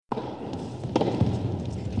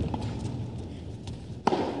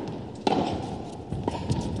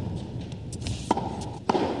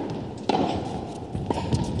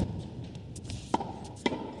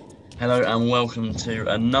Hello and welcome to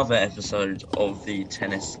another episode of the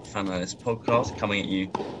Tennis Fan Analyst podcast, coming at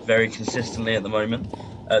you very consistently at the moment.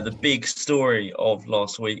 The big story of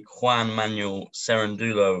last week, Juan Manuel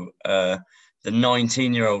Cerundolo, the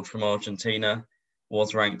 19-year-old from Argentina,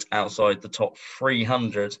 was ranked outside the top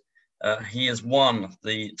 300. He has won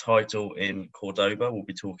the title in Cordoba. We'll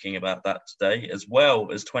be talking about that today, as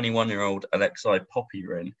well as 21-year-old Alexei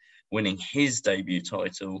Popyrin winning his debut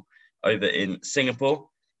title over in Singapore.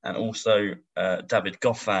 And also David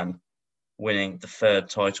Goffin winning the third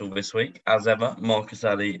title this week. As ever, Marcus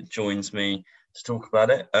Ali joins me to talk about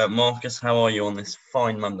it. Marcus, how are you on this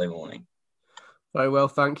fine Monday morning? Very well,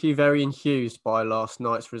 thank you. Very enthused by last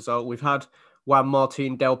night's result. We've had Juan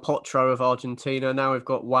Martín del Potro of Argentina. Now we've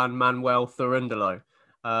got Juan Manuel Cerundolo.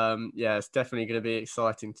 It's definitely going to be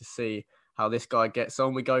exciting to see how this guy gets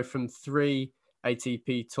on. We go from 3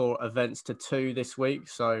 ATP Tour events to 2 this week,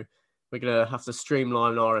 so we're going to have to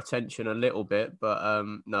streamline our attention a little bit, but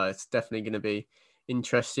no, it's definitely going to be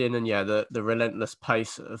interesting. And yeah, the relentless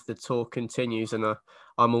pace of the tour continues, and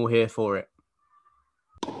I'm all here for it.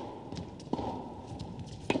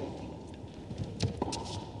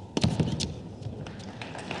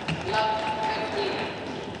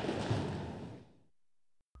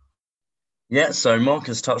 Yeah, so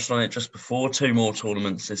Marcus touched on it just before. 2 more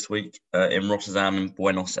tournaments this week in Rotterdam and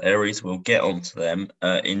Buenos Aires. We'll get onto them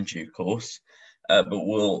in due course. But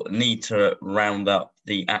we'll need to round up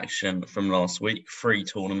the action from last week. 3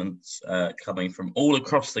 tournaments coming from all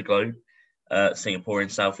across the globe. Singapore in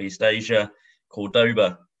Southeast Asia,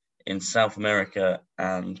 Cordoba in South America,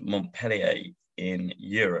 and Montpellier in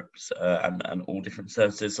Europe, and all different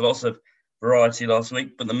services. So lots of variety last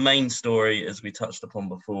week. But the main story, as we touched upon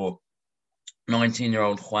before,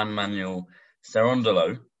 19-year-old Juan Manuel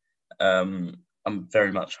Cerundolo. I'm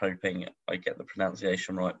very much hoping I get the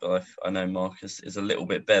pronunciation right, but I know Marcus is a little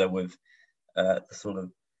bit better with the sort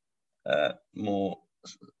of more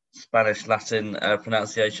Spanish Latin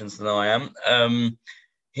pronunciations than I am.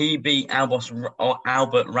 He beat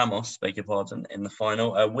Albert Ramos, beg your pardon, in the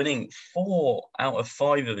final, winning 4 out of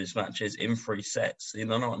 5 of his matches in 3 sets.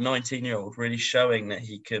 19-year-old really showing that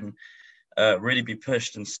he can really be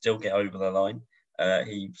pushed and still get over the line.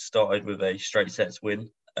 He started with a straight sets win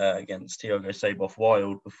against Thiago Seyboth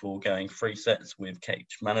Wild before going 3 sets with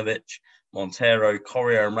Kecmanovic, Montero,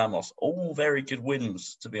 Correa and Ramos. All very good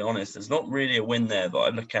wins, to be honest. There's not really a win there that I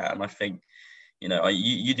look at and I think,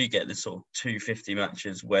 you do get this sort of 250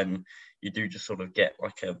 matches when you do just sort of get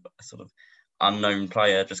like a sort of unknown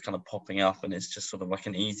player just kind of popping up and it's just sort of like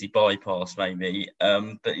an easy bypass maybe.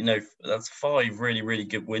 But that's 5 really, really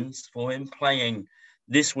good wins for him. Playing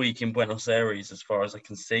this week in Buenos Aires, as far as I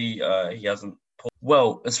can see, he hasn't.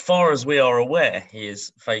 Well, as far as we are aware, he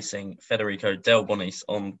is facing Federico Del Bonis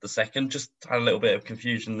on the 2nd. Just had a little bit of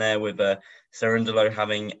confusion there with Cerundolo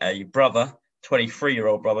having a brother,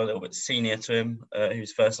 23-year-old brother, a little bit senior to him,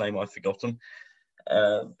 whose first name I've forgotten.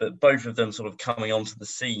 But both of them sort of coming onto the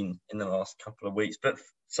scene in the last couple of weeks. But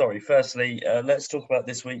firstly, let's talk about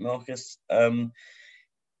this week, Marcus.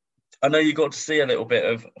 I know you got to see a little bit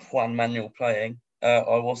of Juan Manuel playing.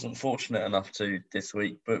 I wasn't fortunate enough to this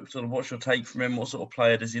week, but sort of what's your take from him? What sort of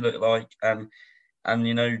player does he look like? And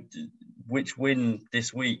which win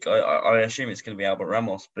this week? I assume it's going to be Albert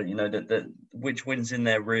Ramos, but which wins in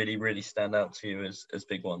there really, really stand out to you as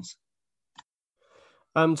big ones?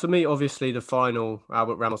 To me, obviously, the final,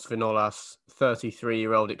 Albert Ramos Vinolas,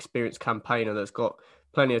 33-year-old experienced campaigner that's got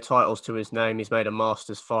plenty of titles to his name. He's made a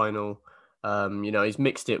Masters final. He's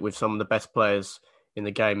mixed it with some of the best players in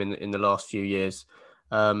the game in the last few years.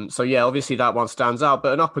 Obviously that one stands out.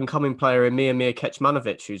 But an up-and-coming player in Miomir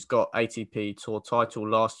Kecmanovic, who's got ATP Tour title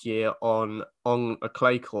last year on a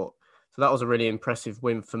clay court. So that was a really impressive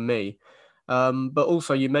win for me. But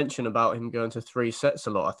also you mentioned about him going to 3 sets a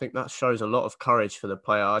lot. I think that shows a lot of courage for the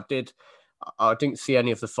player. I didn't see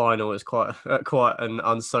any of the final. It was quite an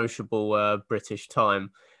unsociable British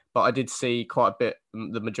time. But I did see quite a bit,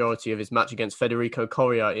 the majority of his match against Federico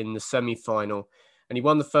Correa in the semi-final. And he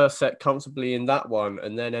won the first set comfortably in that one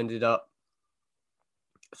and then ended up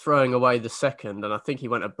throwing away the second. And I think he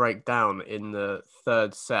went a break down in the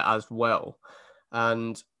 3rd set as well.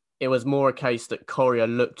 And it was more a case that Correa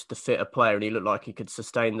looked the fitter player and he looked like he could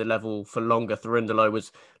sustain the level for longer. Cerundolo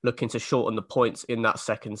was looking to shorten the points in that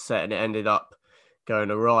 2nd set and it ended up going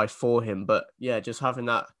awry for him. But yeah, just having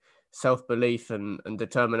that self-belief and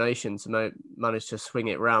determination to manage to swing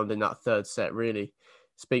it round in that 3rd set really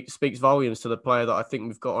speaks volumes to the player that I think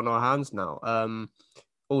we've got on our hands now.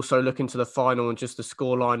 Also looking to the final and just the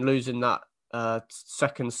scoreline, losing that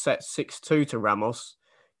 2nd set 6-2 to Ramos.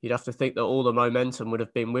 you'd have to think that all the momentum would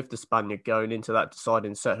have been with the Spaniard going into that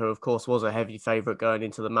deciding set, who of course was a heavy favourite going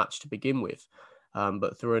into the match to begin with.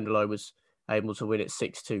 But Thorindolo was able to win it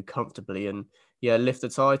 6-2 comfortably and lift the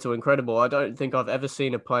title. Incredible. I don't think I've ever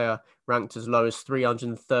seen a player ranked as low as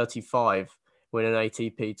 335 win an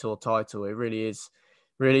ATP Tour title. It really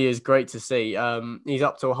is great to see. He's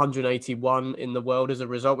up to 181 in the world as a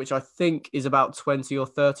result, which I think is about 20 or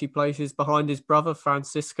 30 places behind his brother,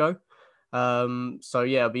 Francisco. So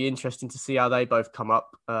it'll be interesting to see how they both come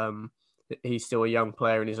up. He's still a young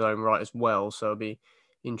player in his own right as well. So it'll be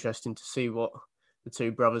interesting to see what the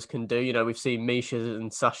two brothers can do. You know, we've seen Misha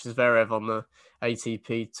and Sasha Zverev on the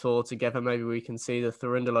ATP Tour together. Maybe we can see the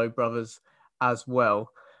Thorindolo brothers as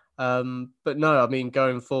well. But no, I mean,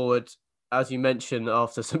 going forward, as you mentioned,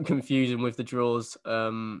 after some confusion with the draws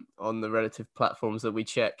on the relative platforms that we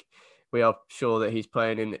check, we are sure that he's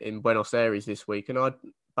playing in Buenos Aires this week. And I'd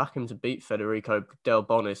back him to beat Federico Del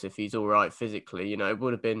Bonis if he's all right physically. You know, it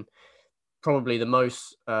would have been probably the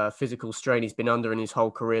most physical strain he's been under in his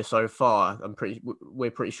whole career so far.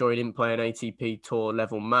 We're pretty sure he didn't play an ATP Tour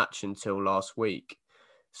level match until last week.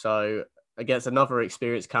 So against another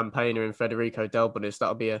experienced campaigner in Federico Del Bonis,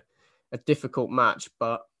 that'll be a difficult match.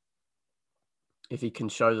 But if he can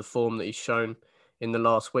show the form that he's shown in the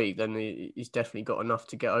last week, then he's definitely got enough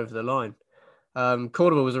to get over the line.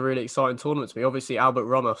 Cordoba was a really exciting tournament to me. Obviously, Albert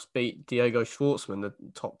Ramos beat Diego Schwartzman, the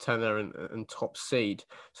top tenor and top seed.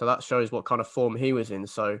 So that shows what kind of form he was in.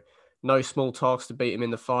 So no small task to beat him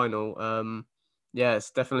in the final.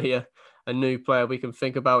 It's definitely a new player we can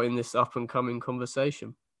think about in this up-and-coming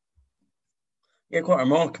conversation. Yeah, quite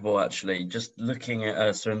remarkable, actually. Just looking at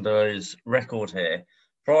Thorindolo's record here,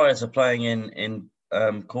 prior to playing in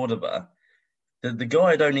Cordoba, the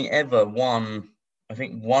guy had only ever won, I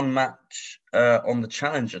think, one match on the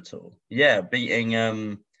Challenger Tour. Yeah, beating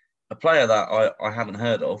a player that I haven't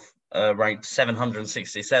heard of, ranked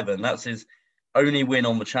 767. That's his only win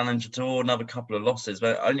on the Challenger Tour, another couple of losses.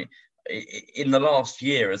 But only in the last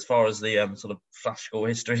year, as far as the sort of flash score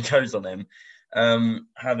history goes on him,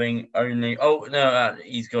 having only...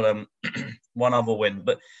 he's got one other win.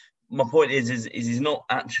 But my point is he's not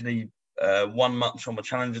actually won much on the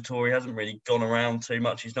Challenger Tour. He hasn't really gone around too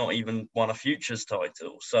much. He's not even won a Futures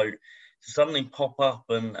title. So to suddenly pop up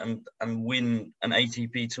and win an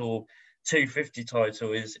ATP Tour 250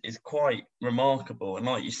 title is quite remarkable. And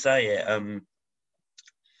like you say,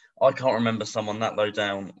 I can't remember someone that low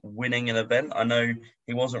down winning an event. I know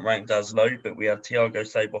he wasn't ranked as low, but we had Thiago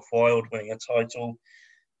Seyboth-Wild winning a title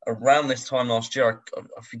around this time last year.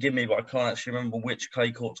 Forgive me, but I can't actually remember which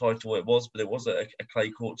clay court title it was, but it was a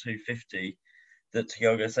clay court 250 that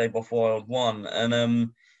Thiago Seyboth-Wild won.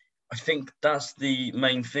 And I think that's the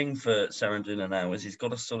main thing for Serendina now, is he's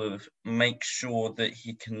got to sort of make sure that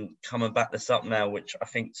he can come and back this up now, which I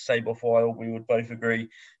think Seyboth-Wild, we would both agree,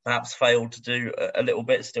 perhaps failed to do a little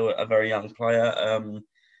bit, still a very young player.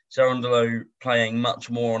 Cerundolo playing much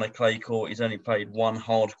more on a clay court. He's only played one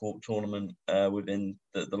hard court tournament within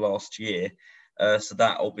the last year. So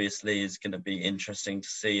that obviously is going to be interesting to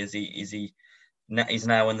see. He's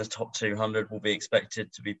now in the top 200, will be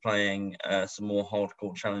expected to be playing some more hard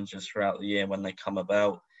court challenges throughout the year when they come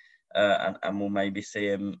about. And we'll maybe see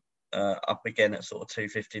him up again at sort of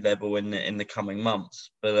 250 level in the coming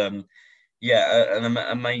months. But an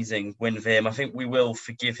amazing win for him. I think we will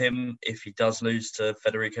forgive him if he does lose to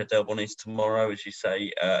Federico Del Bonis tomorrow. As you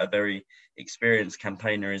say, a very experienced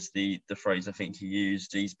campaigner is the phrase I think he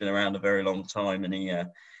used. He's been around a very long time, and he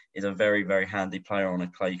is a very, very handy player on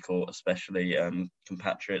a clay court, especially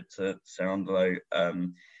compatriot to Cerundolo.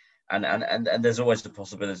 And there's always the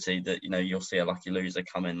possibility that, you'll see a lucky loser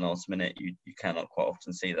come in last minute. You cannot quite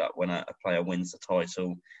often see that when a player wins the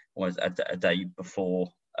title almost a day before,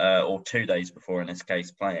 or 2 days before in this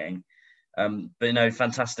case, playing. But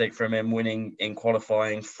fantastic from him, winning in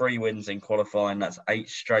qualifying, 3 wins in qualifying. That's 8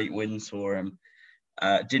 straight wins for him.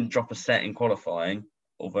 Didn't drop a set in qualifying,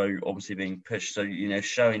 although obviously being pushed. So,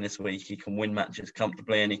 showing this week he can win matches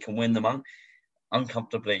comfortably, and he can win them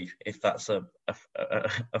uncomfortably, if that's a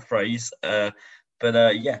phrase.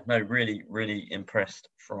 Really, really impressed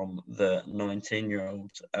from the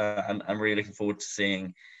 19-year-old, and I'm really looking forward to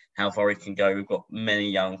seeing how far he can go. We've got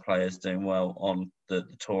many young players doing well on the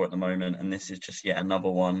tour at the moment, and this is just yet another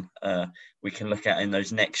one we can look at in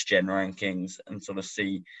those next gen rankings and sort of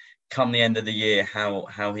see come the end of the year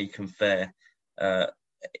how he can fare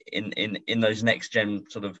in those next gen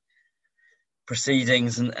sort of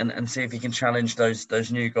proceedings and see if he can challenge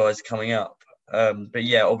those new guys coming up.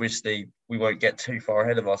 Obviously we won't get too far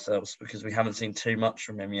ahead of ourselves because we haven't seen too much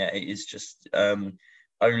from him yet. It is just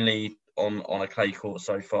only on a clay court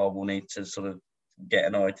so far. We'll need to sort of get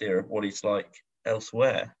an idea of what he's like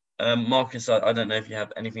elsewhere. Marcus, I don't know if you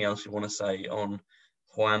have anything else you want to say on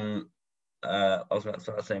Juan. I was about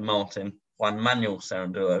to say Juan Manuel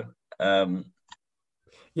Cerundolo.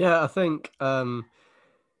 Yeah, I think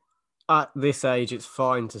at this age, it's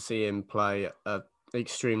fine to see him play an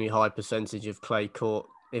extremely high percentage of clay court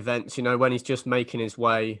events. You know, when he's just making his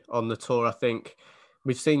way on the tour, I think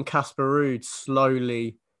we've seen Casper Ruud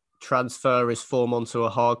slowly transfer his form onto a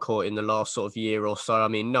hard court in the last sort of year or so. I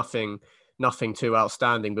mean, nothing too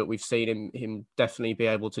outstanding, but we've seen him definitely be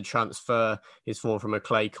able to transfer his form from a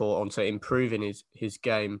clay court onto improving his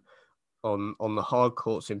game on the hard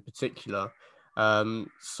courts in particular.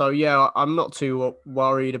 So yeah, I'm not too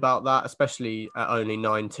worried about that, especially at only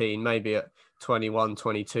 19. Maybe at 21,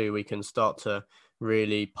 22, we can start to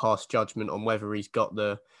really pass judgment on whether he's got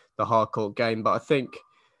the hard court game. But I think,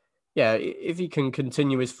 yeah, if he can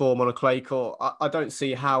continue his form on a clay court, I don't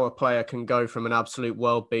see how a player can go from an absolute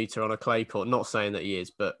world beater on a clay court. Not saying that he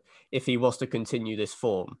is, but if he was to continue this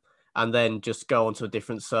form and then just go onto a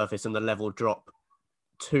different surface and the level drop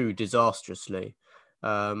too disastrously.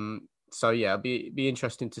 So yeah, be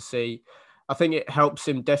interesting to see. I think it helps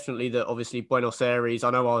him definitely that obviously Buenos Aires, I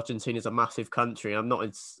know Argentina is a massive country. I'm not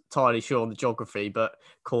entirely sure on the geography, but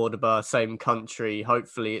Cordoba, same country.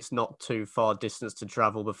 Hopefully it's not too far distance to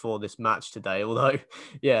travel before this match today. Although,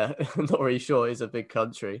 yeah, I'm not really sure it's a big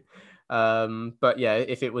country. But yeah,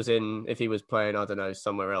 if he was playing, I don't know,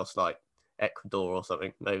 somewhere else like Ecuador or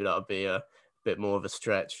something, maybe that would be a bit more of a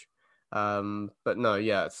stretch. But no,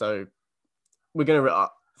 yeah. So we're gonna.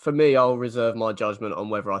 For me, I'll reserve my judgment on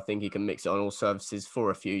whether I think he can mix it on all surfaces for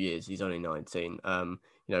a few years. He's only 19.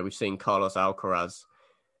 We've seen Carlos Alcaraz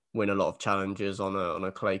win a lot of challenges on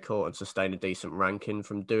a clay court and sustain a decent ranking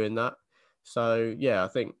from doing that. So yeah, I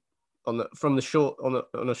think on a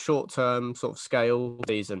short term sort of scale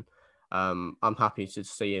season, I'm happy to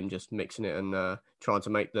see him just mixing it and trying to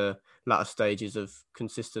make the latter stages of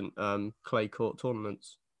consistent clay court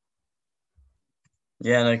tournaments.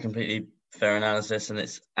 Yeah, no, completely fair analysis, and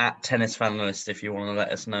it's at Tennis Fanalist if you want to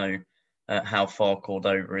let us know how far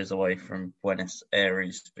Cordova is away from Buenos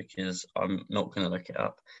Aires, because I'm not going to look it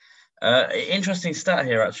up. Interesting stat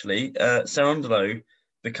here, actually. Cerundolo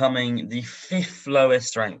becoming the 5th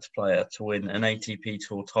lowest ranked player to win an ATP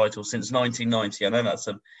Tour title since 1990. I know that's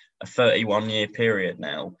a 31-year period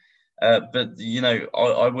now. But,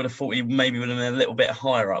 I would have thought he maybe would have been a little bit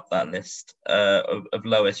higher up that list of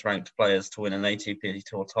lowest ranked players to win an ATP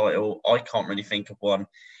Tour title. I can't really think of one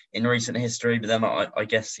in recent history, but then I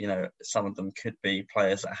guess, some of them could be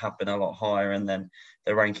players that have been a lot higher and then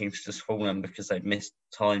their rankings just fallen because they've missed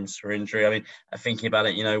times for injury. I mean, thinking about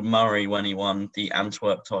it, Murray, when he won the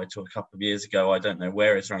Antwerp title a couple of years ago, I don't know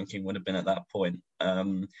where his ranking would have been at that point.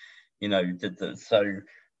 The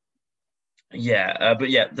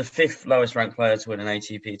 5th lowest ranked player to win an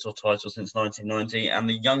ATP Tour title since 1990, and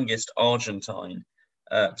the youngest Argentine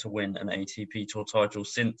to win an ATP Tour title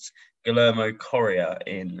since Guillermo Coria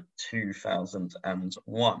in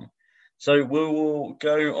 2001. So we will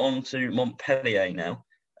go on to Montpellier now,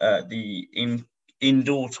 the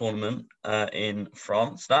indoor tournament in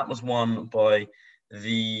France. That was won by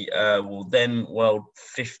the then world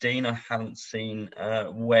 15. I haven't seen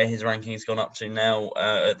where his ranking has gone up to now.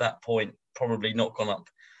 At that point, probably not gone up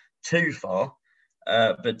too far.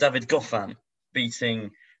 But David Goffin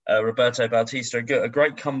beating Roberto Bautista, a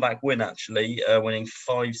great comeback win, actually, winning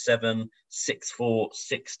 5-7, 6-4,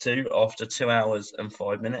 6-2 after 2 hours and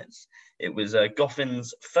 5 minutes. It was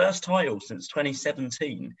Goffin's first title since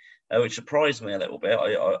 2017, which surprised me a little bit.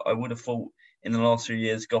 I would have thought in the last few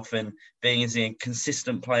years, Goffin, being as a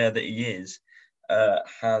consistent player that he is,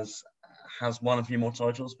 has won a few more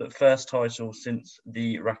titles, but first title since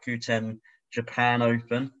the Rakuten Japan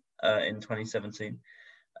Open in 2017.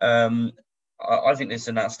 I think this is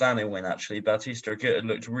an outstanding win, actually. Bautista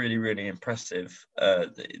looked really, really impressive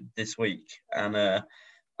this week. And I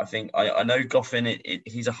know Goffin,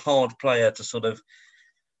 he's a hard player to sort of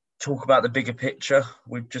talk about the bigger picture.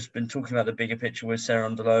 We've just been talking about the bigger picture with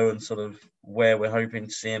Cerundolo and sort of where we're hoping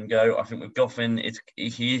to see him go. I think with Goffin,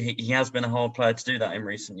 he has been a hard player to do that in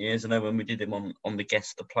recent years. I know when we did him on the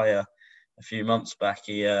Guess the Player a few months back,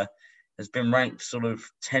 he has been ranked sort of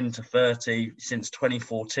 10 to 30 since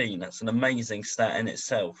 2014. That's an amazing stat in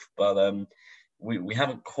itself. But we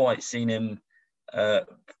haven't quite seen him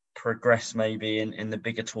progress maybe in the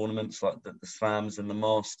bigger tournaments like the Slams and the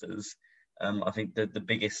Masters. I think the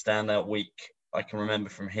biggest standout week I can remember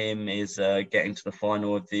from him is getting to the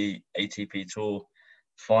final of the ATP Tour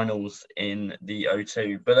finals in the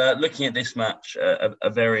O2. But looking at this match, a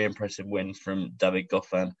very impressive win from David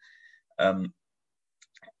Goffin.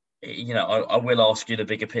 I will ask you the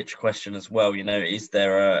bigger picture question as well. Is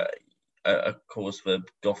there a cause for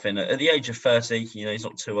Goffin at the age of 30? He's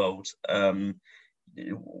not too old.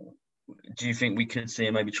 Do you think we could see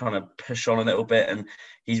him maybe trying to push on a little bit? And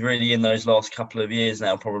he's really in those last couple of years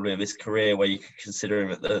now, probably of his career, where you could consider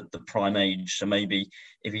him at the prime age. So maybe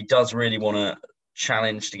if he does really want to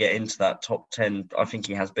challenge to get into that top 10, I think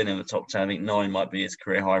he has been in the top 10. I think 9 might be his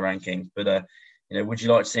career high ranking. But, would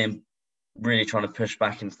you like to see him really trying to push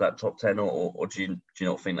back into that top 10, or do you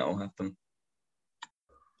not think that will happen?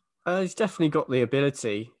 He's definitely got the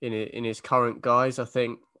ability in his current guys, I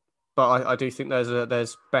think. But I do think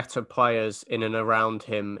there's better players in and around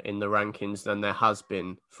him in the rankings than there has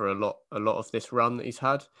been for a lot of this run that he's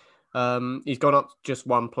had. He's gone up just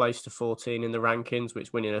one place to 14 in the rankings,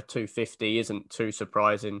 which winning a 250 isn't too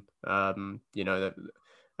surprising. A lot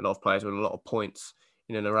of players with a lot of points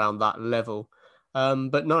in and around that level.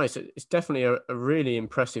 But no, it's definitely a really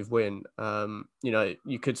impressive win.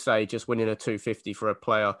 You could say just winning a 250 for a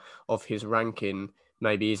player of his ranking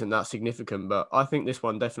maybe isn't that significant, but I think this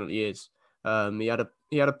one definitely is. He had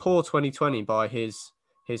a poor 2020 by his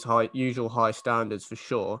usual high standards for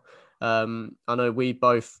sure. I know we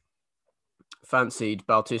both fancied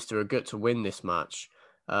Bautista Agut to win this match.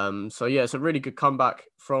 So yeah, it's a really good comeback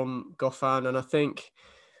from Goffin, and I think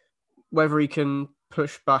whether he can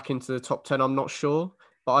push back into the top 10, I'm not sure.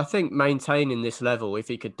 But I think maintaining this level, if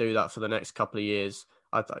he could do that for the next couple of years,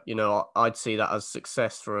 I'd see that as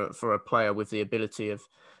success for a player with the ability of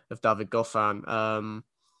David Goffin.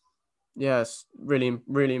 It's really,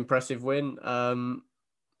 really impressive win.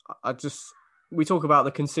 We talk about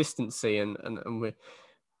the consistency and we're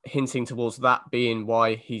hinting towards that being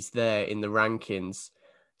why he's there in the rankings.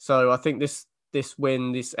 So I think this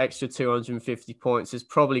win, this extra 250 points is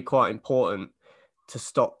probably quite important to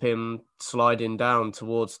stop him sliding down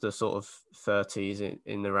towards the sort of 30s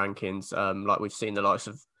in the rankings. Like we've seen the likes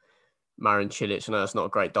of Marin Cilic. I know that's not a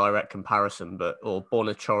great direct comparison, or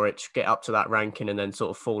Borna Coric get up to that ranking and then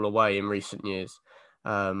sort of fall away in recent years.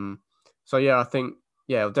 I think,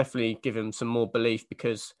 it'll definitely give him some more belief,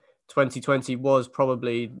 because 2020 was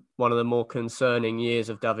probably one of the more concerning years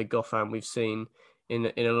of David Goffin we've seen in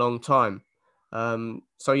a long time.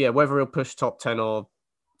 Whether he'll push top 10 or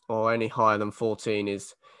any higher than 14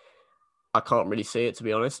 I can't really see it, to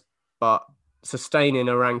be honest. But sustaining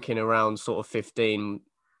a ranking around sort of 15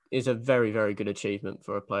 is a very, very good achievement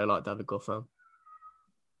for a player like David Goffin.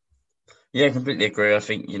 Yeah, I completely agree. I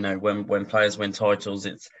think, when players win titles,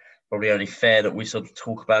 it's probably only fair that we sort of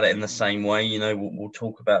talk about it in the same way. We'll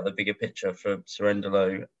talk about the bigger picture for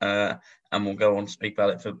Cerundolo, and we'll go on to speak about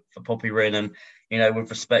it for Poppy Rinn. And, with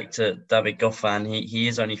respect to David Goffin, he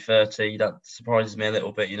is only 30. That surprises me a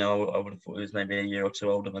little bit. I would have thought he was maybe a year or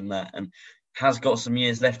two older than that, and has got some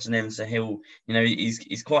years left in him. So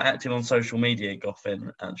he's quite active on social media,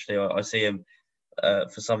 Goffin. Actually, I see him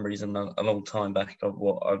for some reason a long time back. Of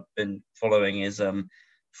what I've been following his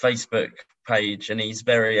Facebook page, and he's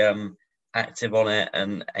very active on it,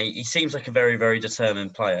 and he seems like a very, very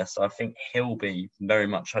determined player. So I think he'll be very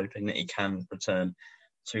much hoping that he can return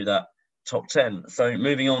to that top 10. So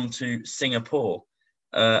moving on to Singapore,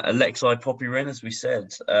 Alexei Poppy Rinn, as we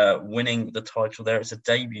said, winning the title there. It's a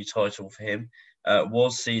debut title for him.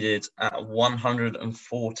 Was seeded at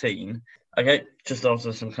 114. Okay, just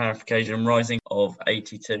after some clarification, rising of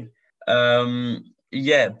 82.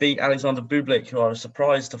 Beat Alexander Bublik, who I was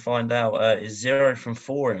surprised to find out is 0 from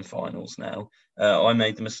 4 in finals now. I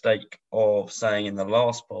made the mistake of saying in the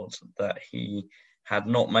last pod that he had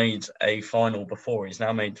not made a final before. He's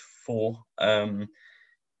now made 4,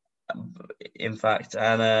 in fact,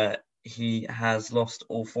 and he has lost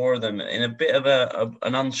all 4 of them in a bit of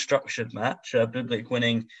an unstructured match. Bublik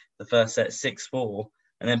winning the first set 6-4.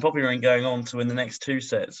 And then Poppy Rinn going on to win the next 2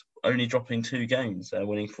 sets, only dropping 2 games,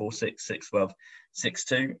 winning 4-6, 6-12,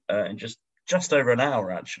 6-2, in just over an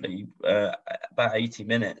hour, actually, about 80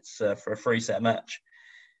 minutes for a 3-set match.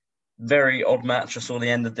 Very odd match. I saw the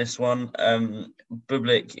end of this one.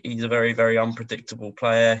 Bublik, he's a very, very unpredictable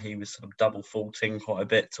player. He was sort of double faulting quite a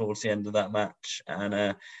bit towards the end of that match,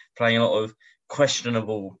 and playing a lot of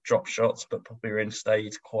questionable drop shots, but Poppy Rinn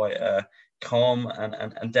stayed quite calm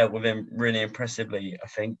and dealt with him really impressively, I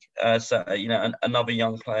think. Another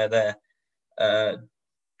young player there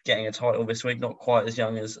getting a title this week, not quite as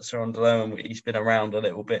young as Cerundolo, and he's been around a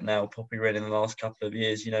little bit now, Poppy Rinn, in the last couple of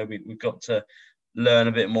years. We've got to learn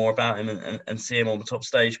a bit more about him and see him on the top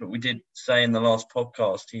stage. But we did say in the last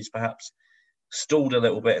podcast he's perhaps stalled a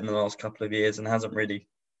little bit in the last couple of years and hasn't really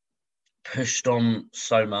pushed on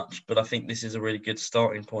so much. But I think this is a really good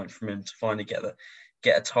starting point for him to finally get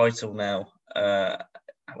a title now,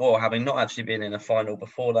 having not actually been in a final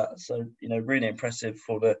before that. So, really impressive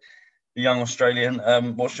for the young Australian.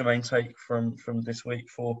 What's your main take from this week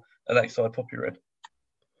for Alexei Popyrin?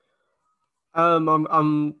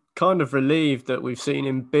 I'm kind of relieved that we've seen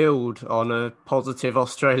him build on a positive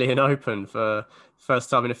Australian Open for first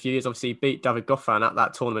time in a few years. Obviously, he beat David Goffin at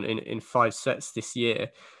that tournament in 5 sets this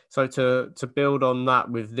year. So to build on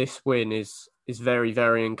that with this win is very,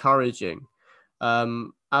 very encouraging.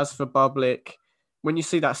 As for Bublik, when you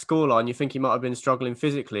see that scoreline, you think he might have been struggling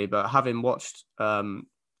physically, but having watched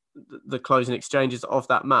the closing exchanges of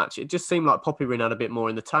that match, it just seemed like Popyrin had a bit more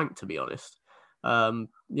in the tank, to be honest.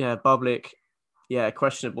 Bublik,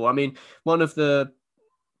 questionable. I mean, one of the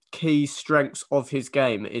key strengths of his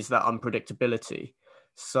game is that unpredictability.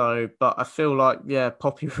 So, but I feel like,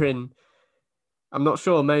 Popyrin, I'm not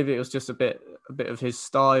sure. Maybe it was just a bit of his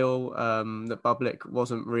style, that Bublik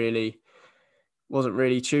wasn't really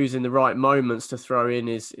choosing the right moments to throw in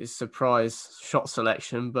his surprise shot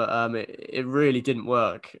selection, but it really didn't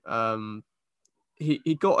work.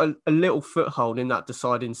 He got a little foothold in that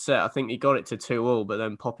deciding set. I think he got it to 2-2, but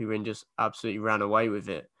then Popyrin just absolutely ran away with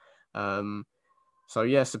it.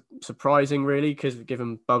 Surprising really, because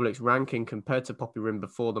given Bublik's ranking compared to Popyrin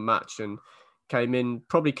before the match, and came in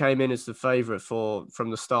as the favourite from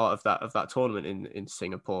the start of that tournament in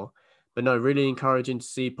Singapore. But no, really encouraging to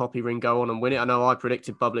see Popyrin go on and win it. I know I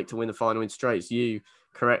predicted Bublik to win the final in straights. You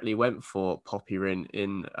correctly went for Popyrin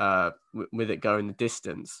with it going the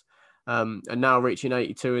distance. And now reaching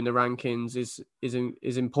 82 in the rankings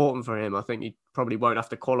is important for him. I think he probably won't have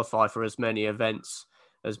to qualify for as many events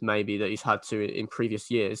as maybe that he's had to in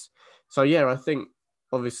previous years. So I think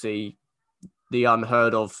obviously the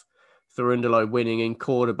unheard of Thurundolo winning in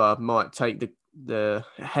Cordoba might take the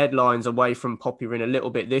headlines away from Popyrin a little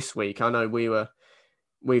bit this week. I know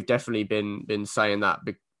we've definitely been saying that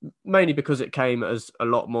mainly because it came as a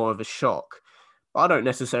lot more of a shock. But I don't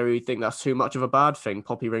necessarily think that's too much of a bad thing.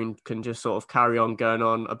 Popyrin can just sort of carry on going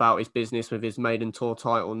on about his business with his maiden tour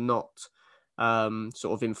title, not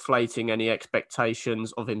sort of inflating any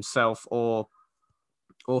expectations of himself or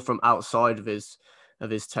from outside of his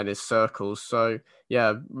tennis circles. So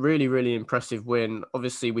really, really impressive win.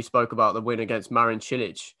 Obviously, we spoke about the win against Marin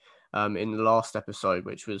Cilic in the last episode,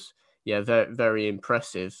 which was very, very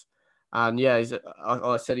impressive. And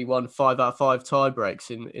I said he won 5 out of 5 tie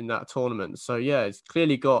breaks in that tournament. So he's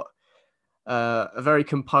clearly got a very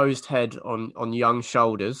composed head on young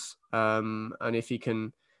shoulders. And if he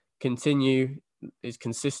can continue his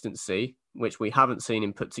consistency, which we haven't seen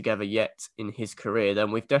him put together yet in his career,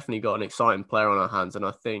 then we've definitely got an exciting player on our hands. And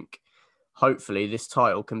I think hopefully this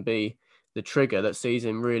title can be the trigger that sees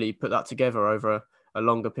him really put that together over a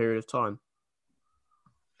longer period of time.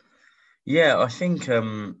 Yeah, I think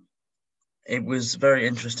it was very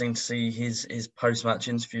interesting to see his post-match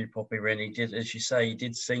interview, Popyrin. He did, as you say, he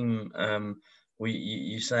did seem,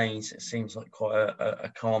 you saying it seems like quite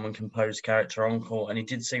a calm and composed character on court, and he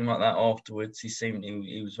did seem like that afterwards.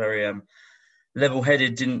 He was very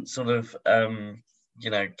level-headed, didn't sort of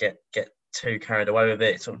get too carried away with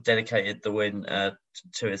it. Sort of dedicated the win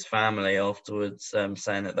to his family afterwards,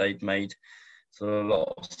 saying that they'd made sort of a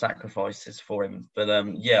lot of sacrifices for him. But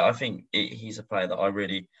I think he's a player that I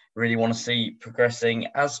really, really want to see progressing.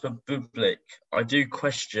 As for Bublik, I do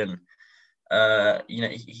question.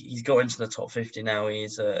 He's got into the top 50 now.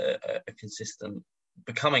 He's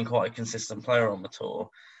becoming quite a consistent player on the tour.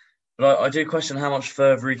 But I do question how much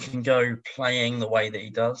further he can go playing the way that he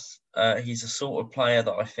does. He's a sort of player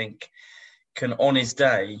that I think can, on his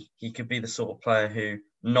day, he could be the sort of player who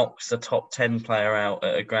knocks the top 10 player out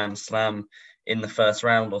at a Grand Slam in the first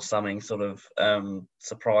round or something, sort of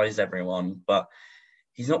surprise everyone. But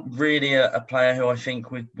he's not really a player who I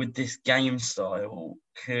think with this game style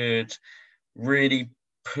could really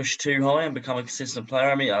push too high and become a consistent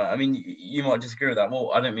player. I mean, you might disagree with that.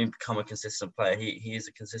 Well, I don't mean become a consistent player. He is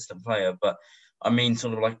a consistent player, but I mean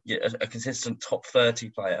sort of like a consistent top 30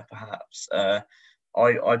 player, perhaps.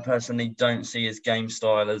 I personally don't see his game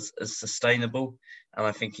style as sustainable, and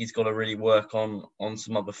I think he's got to really work on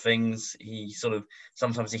some other things. He sort of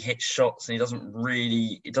sometimes he hits shots and it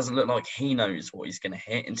doesn't look like he knows what he's going to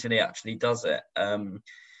hit until he actually does it.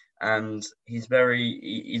 And he's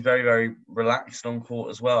very, very relaxed on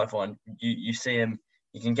court as well. I find you see him,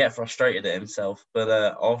 he can get frustrated at himself, but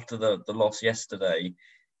after the loss yesterday,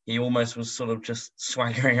 he almost was sort of just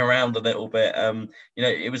swaggering around a little bit.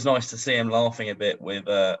 It was nice to see him laughing a bit with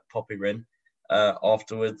Popyrin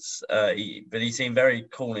afterwards. But he seemed very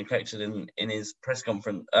cool and collected in his press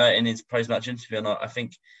conference, in his post-match interview. And I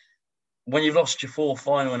think when you've lost your 4th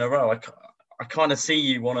final in a row, I kind of see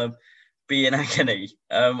you want to be in agony.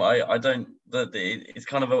 I don't. It's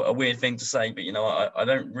kind of a weird thing to say, but I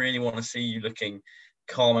don't really want to see you looking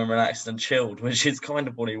calm and relaxed and chilled, which is kind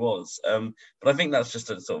of what he was. But I think that's just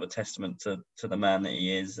a sort of a testament to the man that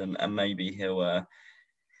he is, and maybe he'll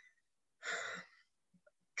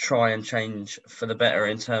try and change for the better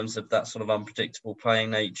in terms of that sort of unpredictable playing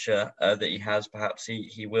nature that he has. Perhaps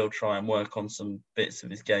he will try and work on some bits of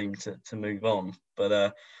his game to move on.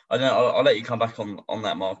 But I don't know. I'll let you come back on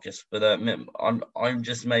that, Marcus. But I'm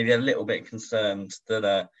just maybe a little bit concerned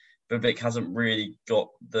that Bublik hasn't really got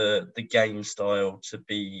the game style to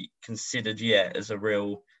be considered yet as a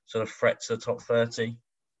real sort of threat to the top 30.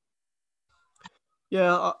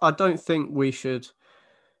 Yeah, I don't think we should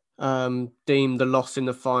deem the loss in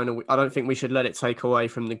the final. I don't think we should let it take away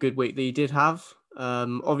from the good week that he did have.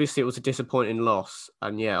 Obviously, it was a disappointing loss,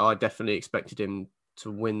 and yeah, I definitely expected him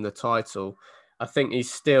to win the title. I think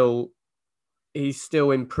he's still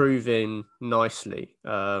improving nicely.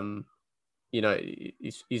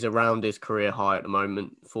 He's around his career high at the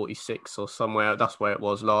moment, 46 or somewhere. That's where it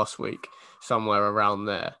was last week, somewhere around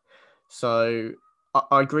there. So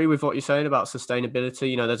I agree with what you're saying about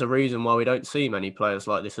sustainability. There's a reason why we don't see many players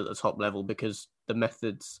like this at the top level, because the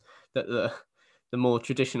methods, that the more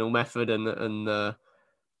traditional method and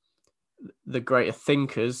the greater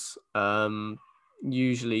thinkers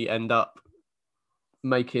usually end up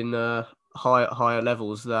making higher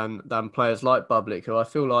levels than players like Bublik, who I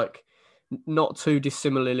feel like, not too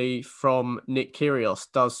dissimilarly from Nick Kyrgios,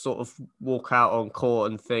 does sort of walk out on court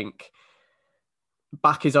and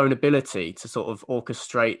back his own ability to sort of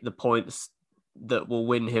orchestrate the points that will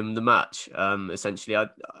win him the match. Essentially,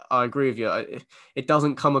 I agree with you. It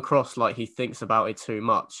doesn't come across like he thinks about it too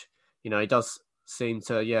much. He does seem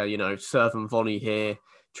to, serve and volley here,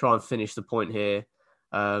 try and finish the point here.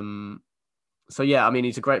 So, yeah, I mean,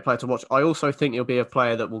 he's a great player to watch. I also think he'll be a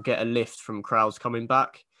player that will get a lift from crowds coming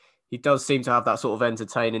back. He does seem to have that sort of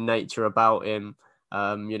entertaining nature about him.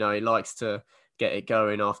 He likes to get it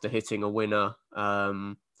going after hitting a winner.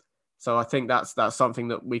 So I think that's something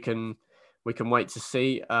that we can wait to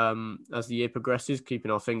see as the year progresses,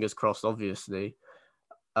 keeping our fingers crossed, obviously.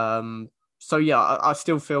 So yeah, I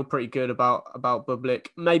still feel pretty good about Bublik.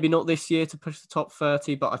 Maybe not this year to push the top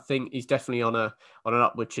 30, but I think he's definitely on an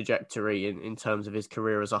upward trajectory in terms of his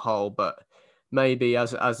career as a whole. But maybe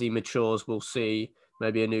as he matures, we'll see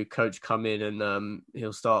maybe a new coach come in and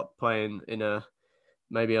he'll start playing in a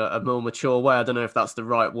more mature way. I don't know if that's the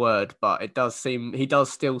right word, but he does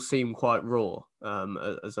still seem quite raw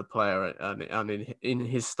as a player and in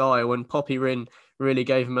his style. And Popyrin really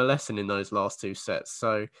gave him a lesson in those last two sets.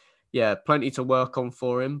 So yeah, plenty to work on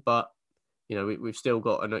for him, but we've still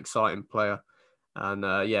got an exciting player, and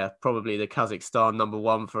probably the Kazakhstan number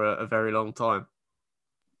one for a very long time.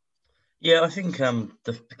 Yeah, I think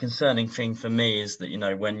the concerning thing for me is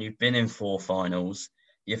that, when you've been in 4 finals,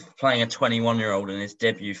 you're playing a 21-year-old in his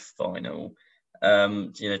debut final,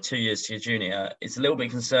 2 years to your junior. It's a little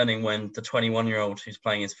bit concerning when the 21-year-old who's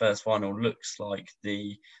playing his first final looks like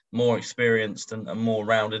the more experienced and more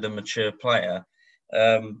rounded and mature player.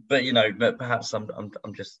 But perhaps I'm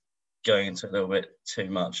just going into a little bit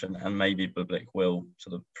too much, and maybe Bublik will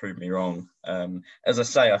sort of prove me wrong. As I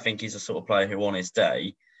say, I think he's a sort of player who, on his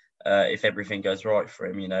day, if everything goes right for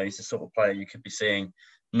him, he's the sort of player you could be seeing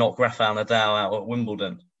knock Rafael Nadal out at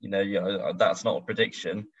Wimbledon. That's not a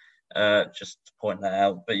prediction, just to point that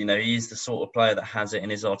out. But he's the sort of player that has it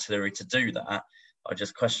in his artillery to do that. I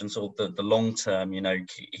just question sort of the long term.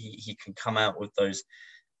 He can come out with those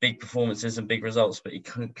big performances and big results, but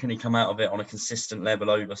can he come out of it on a consistent level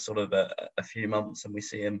over sort of a few months, and we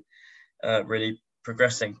see him really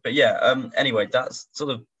progressing. But anyway, that's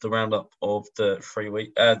sort of the roundup of the 3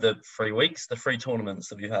 weeks, the 3 tournaments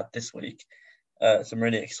that we've had this week. Some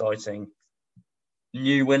really exciting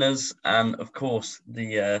new winners, and of course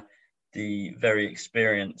the very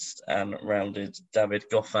experienced and rounded David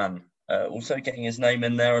Goffin also getting his name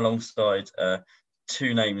in there alongside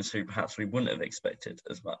 2 names who perhaps we wouldn't have expected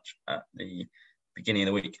as much at the beginning of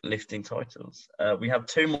the week lifting titles. We have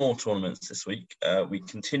 2 more tournaments this week. We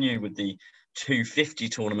continue with the 250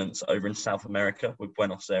 tournaments over in South America with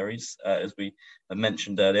Buenos Aires, as we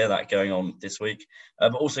mentioned earlier, that going on this week,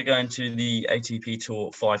 but also going to the ATP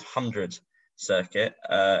Tour 500 circuit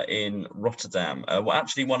in Rotterdam.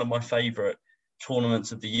 Actually one of my favourite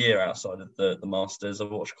tournaments of the year outside of the Masters.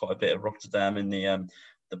 I've watched quite a bit of Rotterdam in the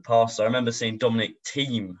past. I remember seeing Dominic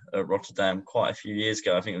Thiem at Rotterdam quite a few years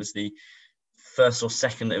ago. I think it was the first or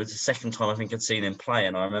second. It was the second time I think I'd seen him play,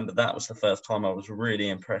 and I remember that was the first time I was really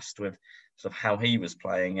impressed with sort of how he was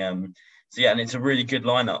playing. And it's a really good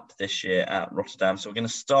lineup this year at Rotterdam. So we're going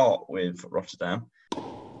to start with Rotterdam.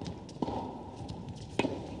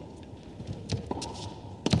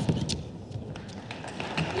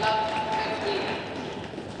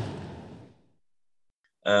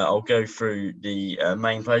 I'll go through the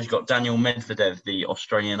main players. You've got Daniel Medvedev, the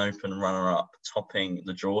Australian Open runner-up, topping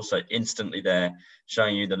the draw. So instantly there,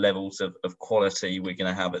 showing you the levels of quality we're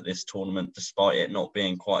going to have at this tournament, despite it not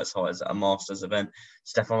being quite as high as a Masters event.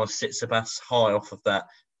 Stefanos Tsitsipas, high off of that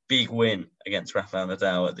big win against Rafael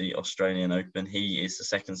Nadal at the Australian Open. He is the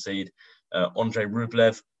second seed. Andrei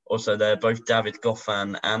Rublev, also there. Both David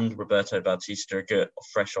Goffin and Roberto Bautista Agut,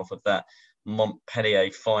 fresh off of that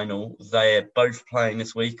Montpellier final. They're both playing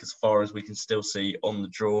this week, as far as we can still see on the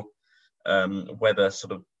draw. Whether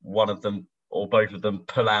sort of one of them or both of them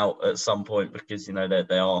pull out at some point, because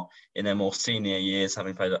they are in their more senior years,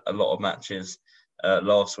 having played a lot of matches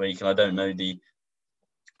last week. And I don't know the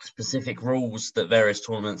specific rules that various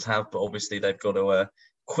tournaments have, but obviously they've got to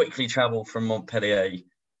quickly travel from Montpellier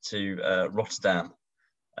to Rotterdam.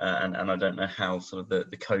 And I don't know how sort of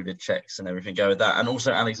the COVID checks and everything go with that. And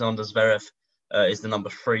also Alexander Zverev is the number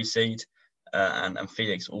 3 seed, and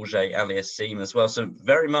Felix Auger-Aliassime as well. So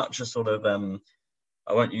very much a sort of,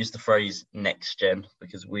 I won't use the phrase next gen,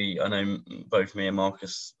 because I know both me and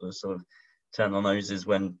Marcus sort of turn our noses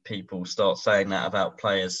when people start saying that about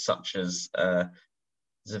players such as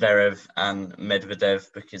Zverev and Medvedev,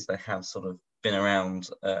 because they have sort of been around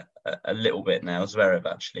a little bit now. Zverev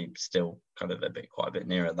actually still kind of quite a bit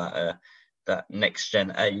nearer that next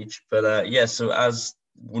gen age. But so as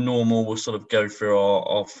normal, we'll sort of go through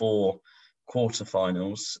our 4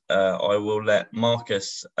 quarterfinals. I will let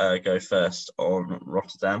Marcus go first on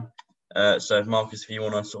Rotterdam. So Marcus, if you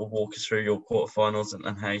want to sort of walk us through your quarterfinals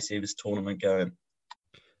and how you see this tournament going.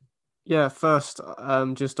 Yeah, first,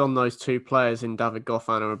 just on those 2 players in David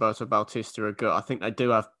Goffin and Roberto Bautista Agut, I think they do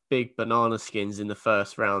have big banana skins in the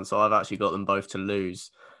first round, so I've actually got them both to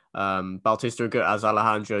lose. Bautista Agut has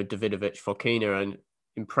Alejandro Davidovich Fokina, an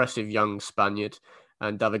impressive young Spaniard,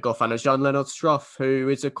 and David Goffin has Jan-Lennard Struff, who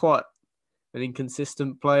is quite an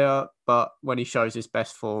inconsistent player, but when he shows his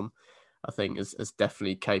best form, I think is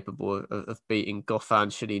definitely capable of beating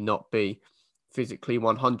Goffin, should he not be physically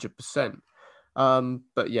 100%.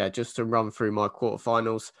 But yeah, just to run through my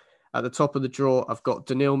quarterfinals. At the top of the draw, I've got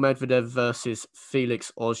Daniil Medvedev versus Felix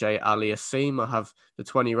Auger-Aliassime. I have the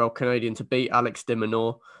 20-year-old Canadian to beat Alex de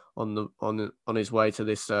Minaur on his way to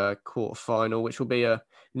this quarterfinal, which will be an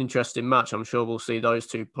interesting match. I'm sure we'll see those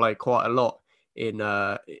two play quite a lot in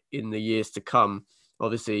the years to come.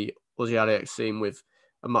 Obviously, Auger-Aliassime with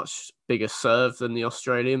a much bigger serve than the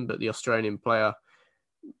Australian, but the Australian player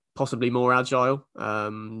possibly more agile.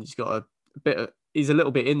 He's got he's a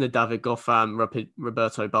little bit in the David Goffin,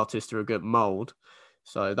 Roberto Bautista Agut mould.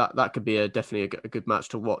 So that could be definitely a good match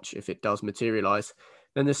to watch if it does materialise.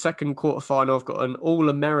 Then the second quarterfinal, I've got an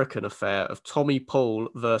all-American affair of Tommy Paul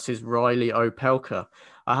versus Riley Opelka.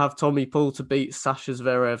 I have Tommy Paul to beat Sasha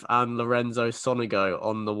Zverev and Lorenzo Sonego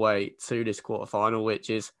on the way to this quarterfinal, which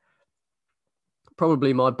is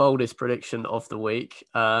probably my boldest prediction of the week.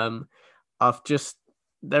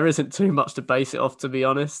 There isn't too much to base it off, to be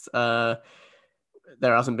honest. There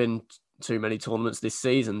hasn't been too many tournaments this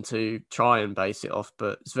season to try and base it off,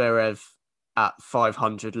 but Zverev at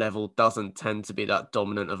 500 level doesn't tend to be that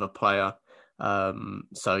dominant of a player.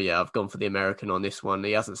 So yeah, I've gone for the American on this one.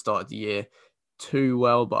 He hasn't started the year too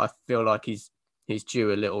well, but I feel like he's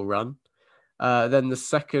due a little run. Then the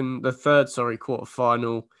third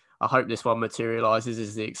quarterfinal, I hope this one materialises,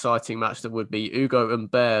 is the exciting match that would be Ugo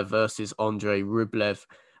Humbert versus Andrei Rublev.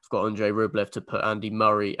 I've got Andrei Rublev to put Andy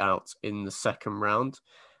Murray out in the second round.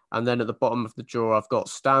 And then at the bottom of the draw, I've got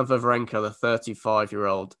Stan Wawrinka, the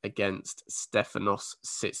 35-year-old, against Stefanos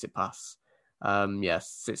Tsitsipas.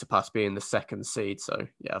 Tsitsipas being the second seed. So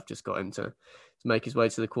yeah, I've just got him to make his way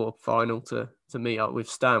to the quarterfinal to meet up with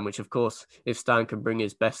Stan, which of course, if Stan can bring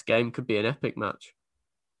his best game, could be an epic match.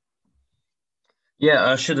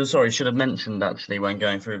 Yeah, I should have mentioned actually when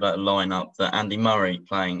going through that lineup that Andy Murray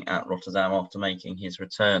playing at Rotterdam after making his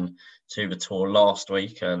return to the tour last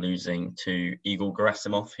week, losing to Igor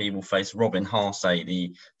Gerasimov. He will face Robin Haase,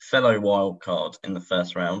 the fellow wildcard, in the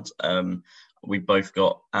first round. We both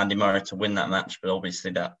got Andy Murray to win that match, but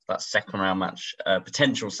obviously that second round match,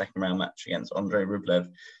 potential second round match against Andrei Rublev,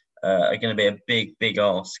 are going to be a big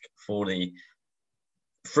ask for the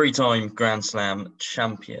 3-time Grand Slam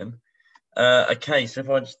champion. Okay, so if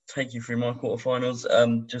I just take you through my quarterfinals,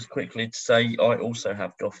 just quickly to say I also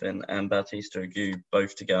have Goffin and Bautista Agut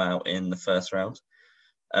both to go out in the first round.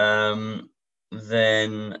 Sorry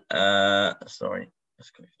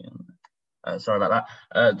about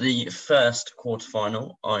that. The first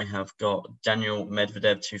quarterfinal, I have got Daniel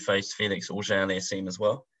Medvedev to face Felix Auger-Aliassime as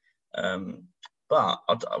well. But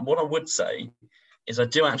what I would say is I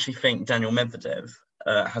do actually think Daniel Medvedev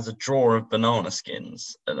has a draw of banana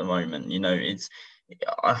skins at the moment. You know,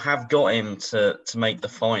 I have got him to make the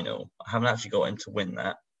final. I haven't actually got him to win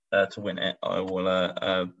that. To win it, I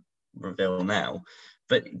will reveal now.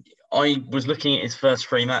 But I was looking at his first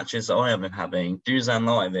three matches that I have been having: Dusan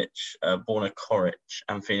Lajovic, Borna Koric,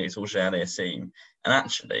 and Felix Auger-Aliassime. And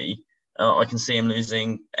actually, I can see him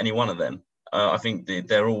losing any one of them. I think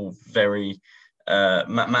they're all very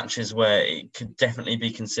matches where it could definitely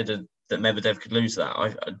be considered that Medvedev could lose that.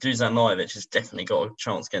 Dusan Lajovic has definitely got a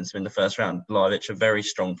chance against him in the first round. Lajovic, a very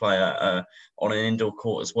strong player on an indoor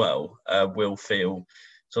court as well, will feel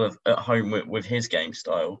sort of at home with his game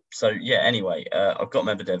style. So, yeah, anyway, I've got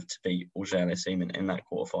Medvedev to beat Auger-Aliassime in that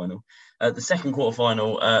quarterfinal. The second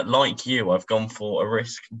quarterfinal, like you, I've gone for a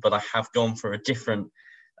risk, but I have gone for a different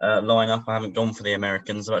lineup. I haven't gone for the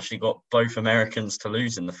Americans. I've actually got both Americans to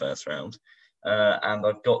lose in the first round. And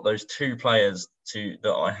I've got those two players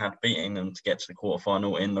that I had beating them to get to the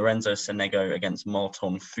quarterfinal in Lorenzo Sonego against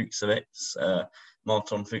Marton Fucsovics.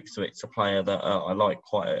 Marton Fucsovics, a player that I like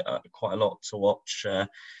quite a lot to watch.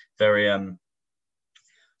 Very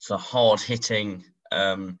sort of hard hitting,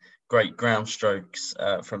 great ground strokes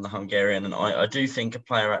from the Hungarian, and I do think a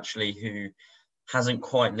player actually who hasn't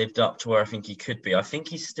quite lived up to where I think he could be. I think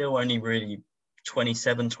he's still only really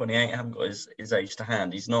 27, 28. I haven't got his age to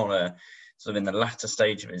hand. He's not sort of in the latter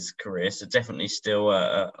stage of his career, so definitely still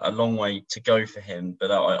a long way to go for him.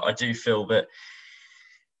 But I do feel that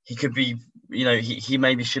he could be, he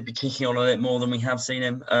maybe should be kicking on a little more than we have seen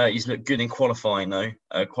him. He's looked good in qualifying though,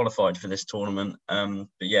 qualified for this tournament. But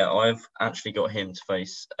yeah, I've actually got him to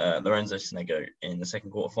face Lorenzo Sonego in the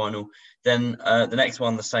second quarterfinal. Then the next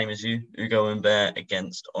one, the same as you, Ugo Humbert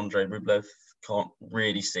against Andrei Rublev. Can't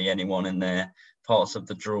really see anyone in their parts of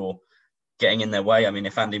the draw getting in their way. I mean,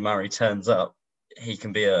 if Andy Murray turns up, he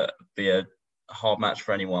can be a hard match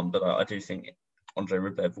for anyone. But I do think Andrei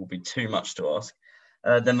Rublev will be too much to ask.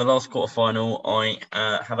 Then the last quarterfinal, I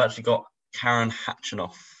have actually got Karen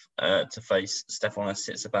Khachanov to face Stefanos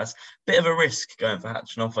Tsitsipas. Bit of a risk going for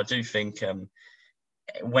Khachanov. I do think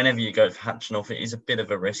whenever you go for Khachanov, it is a bit of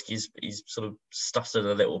a risk. He's sort of stuttered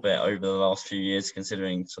a little bit over the last few years,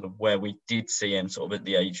 considering sort of where we did see him sort of at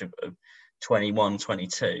the age of 21,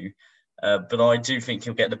 22. But I do think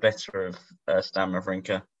he'll get the better of Stan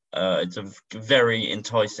Wawrinka. It's a very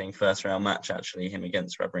enticing first round match, actually, him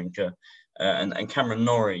against Wawrinka. And Cameron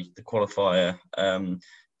Norrie, the qualifier,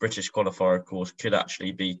 British qualifier, of course, could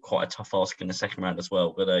actually be quite a tough ask in the second round as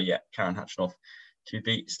well. But yeah, Karen Khachanov to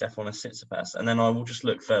beat Stefanos Tsitsipas. And then I will just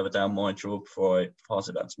look further down my draw before I pass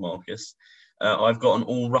it back to Marcus. I've got an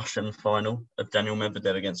all-Russian final of Daniel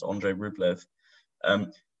Medvedev against Andrei Rublev.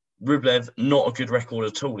 Rublev, not a good record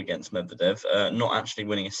at all against Medvedev, not actually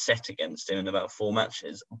winning a set against him in about 4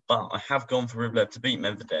 matches. But I have gone for Rublev to beat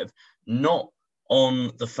Medvedev, not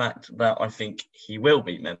on the fact that I think he will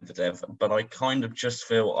beat Medvedev, but I kind of just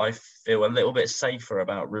feel a little bit safer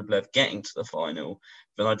about Rublev getting to the final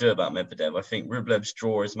than I do about Medvedev. I think Rublev's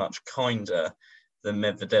draw is much kinder than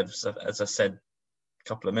Medvedev's. As I said a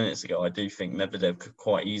couple of minutes ago, I do think Medvedev could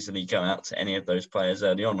quite easily go out to any of those players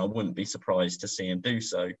early on. I wouldn't be surprised to see him do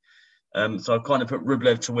so. So I've kind of put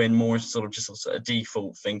Rublev to win more sort of just a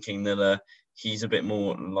default, thinking that he's a bit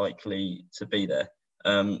more likely to be there.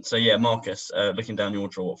 So yeah, Marcus, looking down your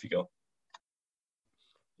draw, what have you got?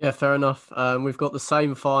 Yeah, fair enough. We've got the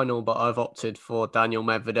same final, but I've opted for Daniel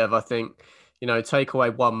Medvedev. I think, take away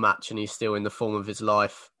one match and he's still in the form of his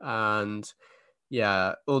life. And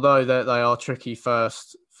yeah, although they are tricky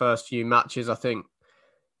first few matches, I think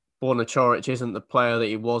Borna Coric isn't the player that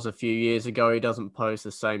he was a few years ago. He doesn't pose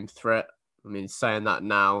the same threat. I mean, saying that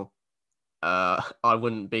now, I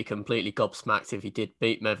wouldn't be completely gobsmacked if he did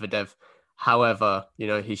beat Medvedev. However,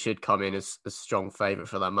 he should come in as a strong favourite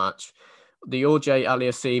for that match. The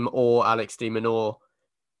Auger-Aliassime or Alex de Minaur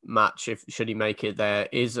match, should he make it there,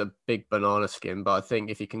 is a big banana skin. But I think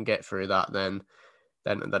if he can get through that, then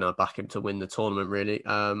I'll back him to win the tournament, really.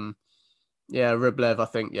 Yeah, Rublev, I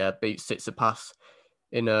think, beats Tsitsipas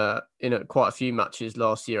in quite a few matches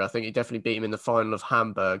last year. I think he definitely beat him in the final of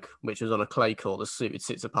Hamburg, which was on a clay court that suited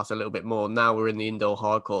Tsitsipas a little bit more. Now we're in the indoor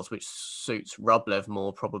hard courts, which suits Rublev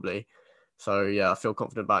more, probably. So, yeah, I feel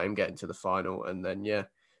confident about him getting to the final. And then, yeah,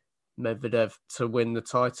 Medvedev to win the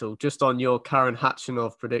title. Just on your Karen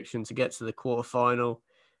Khachanov prediction to get to the quarterfinal,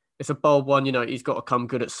 it's a bold one. He's got to come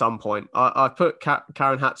good at some point. I put Karen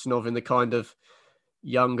Khachanov in the kind of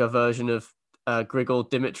younger version of Grigor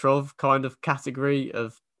Dimitrov kind of category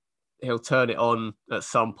of he'll turn it on at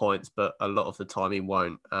some points, but a lot of the time he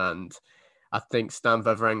won't. And I think Stan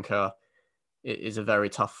Wawrinka is a very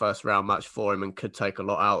tough first round match for him and could take a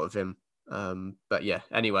lot out of him. But yeah,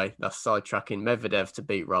 anyway, that's sidetracking. Medvedev to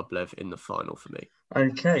beat Rublev in the final for me.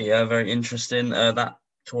 Okay, very interesting. That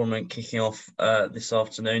tournament kicking off this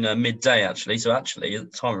afternoon, midday actually. So actually, at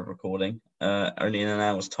the time of recording, only in an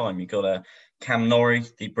hour's time, you've got Cam Norrie,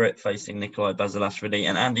 the Brit, facing Nikolai Basilashvili,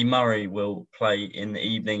 and Andy Murray will play in the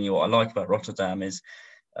evening. What I like about Rotterdam is,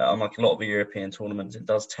 unlike a lot of the European tournaments, it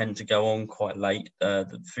does tend to go on quite late.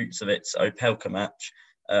 The Fucsovics Opelka match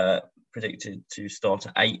predicted to start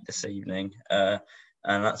at 8 this evening.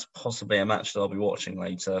 And that's possibly a match that I'll be watching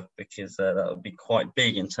later, because that would be quite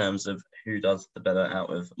big in terms of who does the better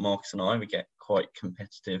out of Marcus and I. We get quite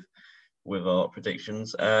competitive with our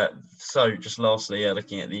predictions. So just lastly,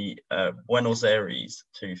 looking at the Buenos Aires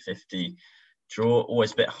 250 draw,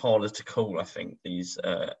 always a bit harder to call, I think, these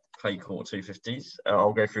clay court 250s.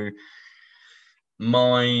 I'll go through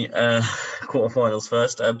my quarterfinals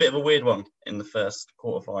first. A bit of a weird one in the first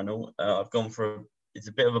quarterfinal. I've gone for it's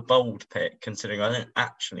a bit of a bold pick, considering I don't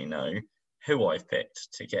actually know who I've picked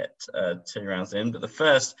to get 2 rounds in. But the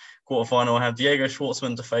first quarterfinal, I have Diego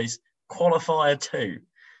Schwartzman to face Qualifier 2.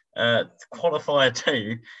 Qualifier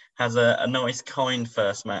 2 has a nice, kind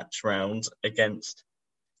first match round against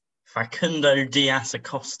Facundo Diaz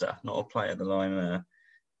Acosta, not a player that I'm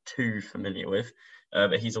too familiar with.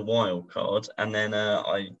 But he's a wild card. And then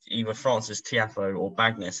either Francis Tiafoe or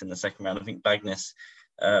Bagnis in the second round. I think Bagnis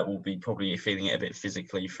will be probably feeling it a bit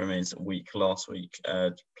physically from his week last week.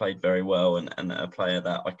 Played very well, and a player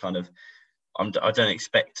that I don't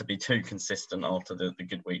expect to be too consistent after the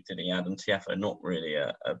good week that he had. And Tiafoe, not really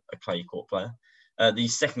a clay court player. The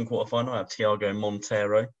second quarterfinal, I have Thiago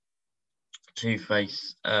Monteiro to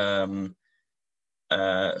face. I've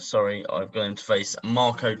got him to face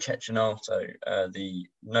Marco Cecchinato, the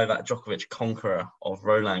Novak Djokovic conqueror of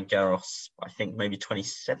Roland Garros. I think maybe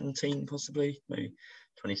 2017, possibly, maybe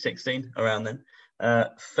 2016, around then.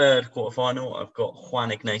 Third quarterfinal, I've got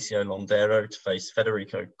Juan Ignacio Londero to face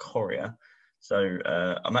Federico Coria. So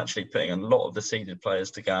I'm actually putting a lot of the seeded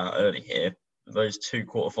players to go out early here. Those 2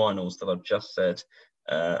 quarterfinals that I've just said,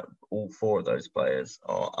 all 4 of those players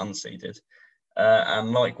are unseeded.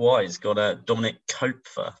 And likewise, got Dominic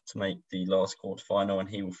Kopfer to make the last quarterfinal, and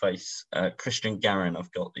he will face Christian Garin.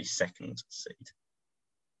 I've got the second seed.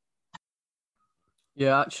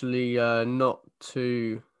 Yeah, actually, not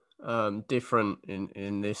too different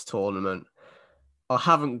in this tournament. I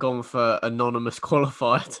haven't gone for anonymous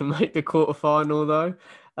qualifier to make the quarterfinal, though.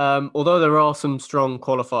 Although there are some strong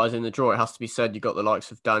qualifiers in the draw, it has to be said you've got the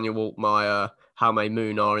likes of Daniel Waltmeier, Jaume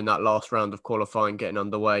Munar in that last round of qualifying getting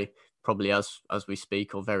underway, probably as we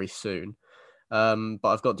speak or very soon. But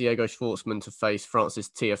I've got Diego Schwartzman to face Francis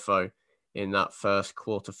Tiafoe in that first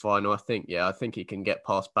quarterfinal. I think he can get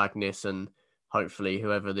past Bagnis and hopefully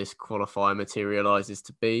whoever this qualifier materialises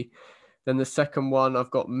to be. Then the second one, I've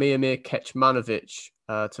got Miomir Kecmanovic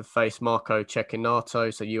to face Marco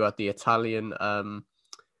Cecchinato. So you had the Italian. I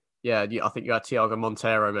think you had Thiago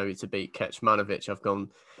Monteiro maybe to beat Kecmanovic. I've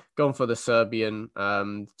gone for the Serbian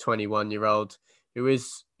 21-year-old who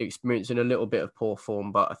is experiencing a little bit of poor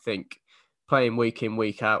form, but I think playing week in,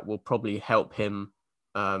 week out will probably help him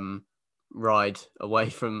ride away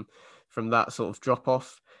from that sort of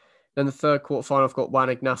drop-off. Then the third quarterfinal, I've got Juan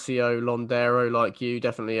Ignacio Londero, like you,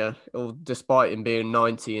 definitely despite him being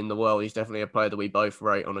 90 in the world, he's definitely a player that we both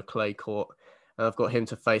rate on a clay court. And I've got him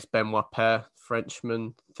to face Benoit Paire,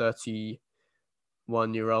 Frenchman,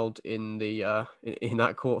 31-year-old in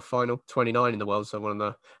that quarterfinal, 29 in the world. So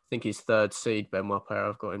I think he's third seed, Benoit Paire.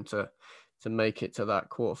 I've got him to make it to that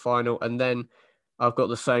quarterfinal. And then I've got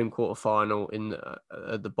the same quarterfinal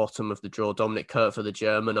at the bottom of the draw, Dominic Koepfer, the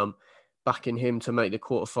German. I'm backing him to make the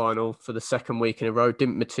quarterfinal for the second week in a row.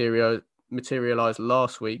 Didn't materialize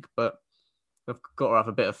last week, but I've got to have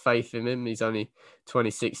a bit of faith in him. He's only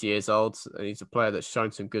 26 years old, and he's a player that's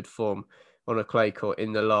shown some good form on a clay court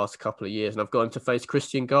in the last couple of years. And I've got him to face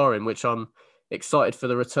Christian Garin, which I'm excited for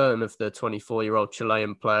the return of the 24-year-old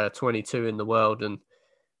Chilean player, 22 in the world, and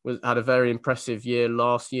had a very impressive year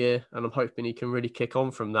last year. And I'm hoping he can really kick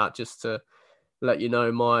on from that. Just to let you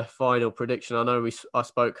know my final prediction. I know I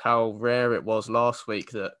spoke how rare it was last week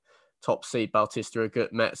that top seed Bautista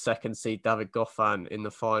Agut met second seed David Goffin in the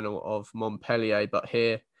final of Montpellier, but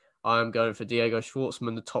here I am going for Diego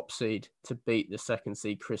Schwartzman, the top seed, to beat the second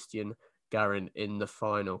seed Christian Garin in the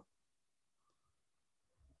final.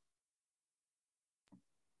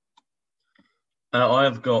 I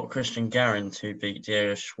have got Christian Garin to beat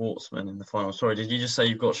Diego Schwartzman in the final. Sorry, did you just say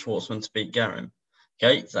you've got Schwartzman to beat Garin?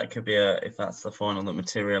 Okay, so that could be if that's the final that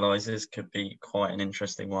materialises, could be quite an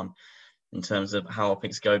interesting one in terms of how our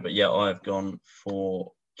picks go. But yeah, I've gone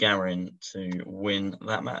for Garin to win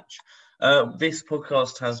that match. This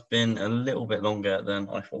podcast has been a little bit longer than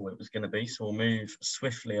I thought it was going to be, so we'll move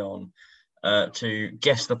swiftly on to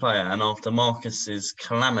guess the player. And after Marcus's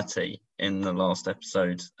calamity in the last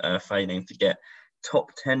episode, failing to get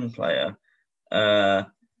top 10 player,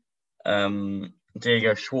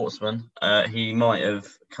 Diego Schwartzman, he might have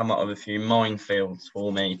come up with a few minefields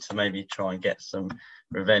for me to maybe try and get some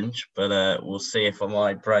revenge. But we'll see if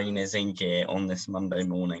my brain is in gear on this Monday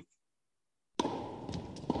morning.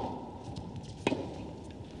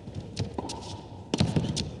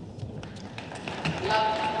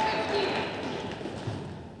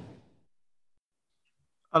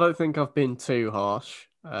 I don't think I've been too harsh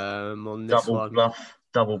on this one.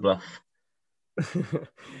 Double bluff.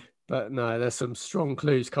 But no, there's some strong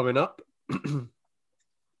clues coming up.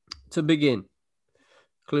 To begin,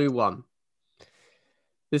 clue 1.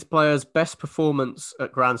 This player's best performance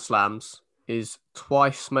at Grand Slams is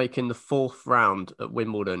twice making the 4th round at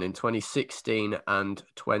Wimbledon in 2016 and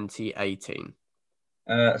 2018.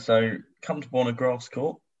 So comfortable on a grass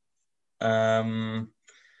court.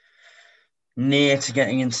 Near to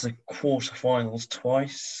getting into the quarterfinals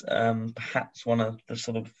twice. Perhaps one of the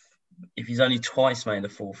sort of, if he's only twice made the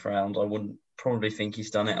 4th round, I wouldn't probably think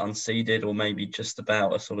he's done it unseeded, or maybe just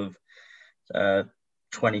about a sort of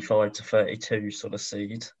 25 to 32 sort of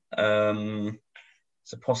seed.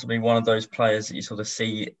 So possibly one of those players that you sort of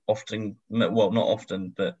see often, well, not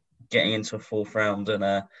often, but getting into a 4th round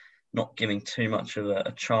and not giving too much of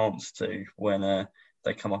a chance to when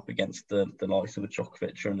they come up against the likes of a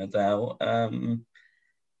Djokovic or Nadal.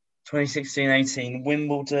 2016-18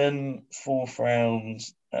 Wimbledon, 4th round.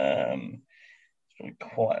 Probably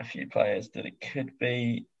quite a few players that it could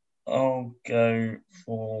be. I'll go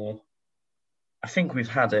for, I think we've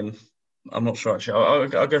had him. I'm not sure actually.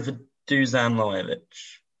 I'll go for Dusan Lajovic.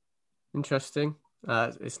 Interesting.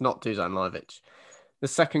 It's not Dusan Lajovic. The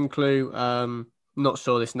second clue, not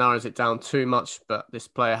sure this narrows it down too much, but this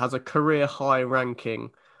player has a career high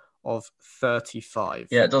ranking of 35.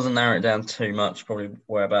 Yeah, it doesn't narrow it down too much, probably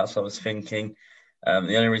whereabouts I was thinking.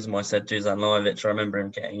 The only reason why I said Dusan Lajovic, I remember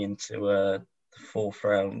him getting into the 4th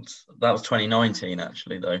round. That was 2019,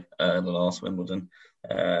 actually, though, the last Wimbledon.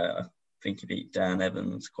 I think he beat Dan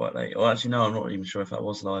Evans quite late. Or actually, no, I'm not even sure if that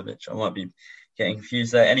was Lajovic. I might be getting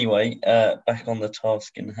confused there. Anyway, back on the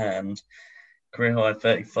task in hand. Career high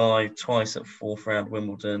 35, twice at 4th round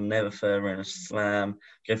Wimbledon, never further in a slam.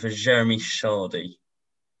 Go for Jeremy Chardy.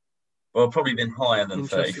 Well, probably been higher than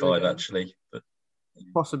 35, actually. But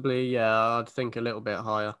possibly, yeah, I'd think a little bit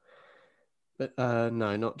higher. But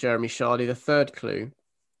no, not Jeremy Chardy. The third clue.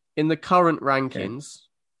 In the current rankings,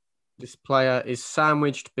 this player is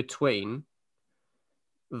sandwiched between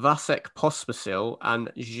Vasek Pospisil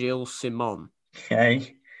and Gilles Simon.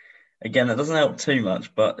 Okay. Again, that doesn't help too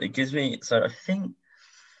much, but it gives me... So I think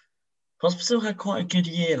Pospisil had quite a good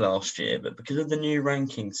year last year, but because of the new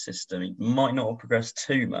ranking system, he might not have progressed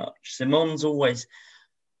too much. Simon's always...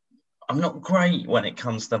 I'm not great when it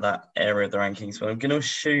comes to that area of the rankings, but I'm going to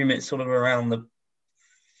assume it's sort of around the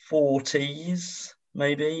 40s,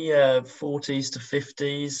 maybe 40s to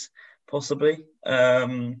 50s, possibly.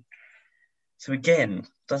 So again,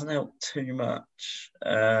 doesn't help too much.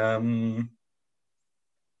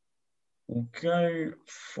 We'll go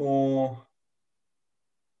for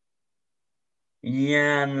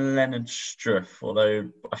Jan-Lennard Struff, although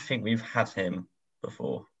I think we've had him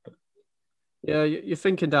before. But... Yeah, you're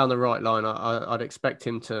thinking down the right line. I'd expect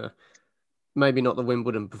him to, maybe not the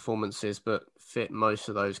Wimbledon performances, but fit most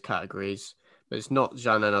of those categories. But it's not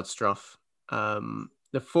Jan-Lennard Struff.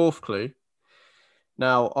 The fourth clue.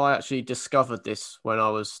 Now, I actually discovered this when I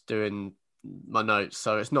was doing my notes,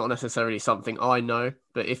 so it's not necessarily something I know,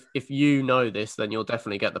 but if you know this, then you'll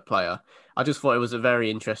definitely get the player. I just thought it was a very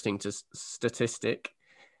interesting statistic.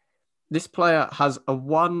 This player has a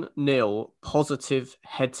 1-0 positive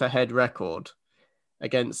head-to-head record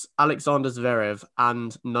against Alexander Zverev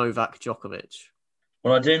and Novak Djokovic.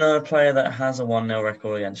 Well, I do know a player that has a 1-0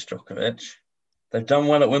 record against Djokovic. They've done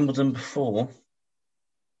well at Wimbledon before,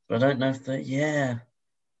 but I don't know if they... Yeah.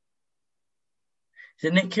 Is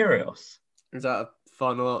it Nick Kyrgios? Is that a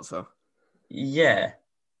final answer? Yeah.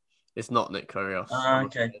 It's not Nick Kyrgios.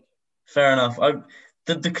 Okay. Fair enough.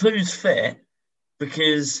 The clues fit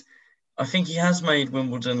because I think he has made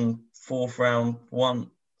Wimbledon fourth round once.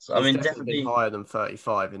 I mean, definitely higher than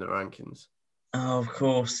 35 in the rankings. Oh, of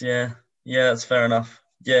course, yeah. Yeah, that's fair enough.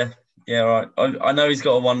 Yeah, right. I know he's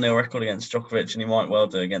got a 1-0 record against Djokovic and he might well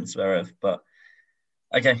do against Zverev, but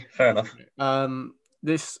okay, fair enough.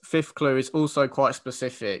 This fifth clue is also quite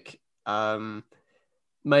specific.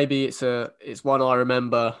 Maybe it's one I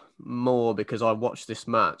remember more because I watched this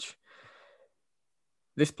match.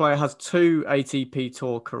 This player has 2 ATP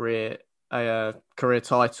Tour career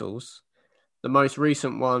titles The most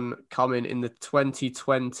recent one coming in the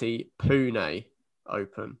 2020 Pune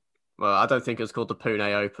Open. Well, I don't think it was called the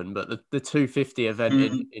Pune Open, but the 250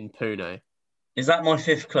 event in Pune. Is that my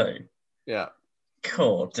fifth clue? Yeah.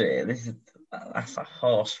 God, dear, that's a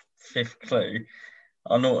harsh fifth clue.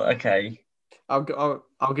 I'm not okay.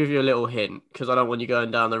 I'll give you a little hint because I don't want you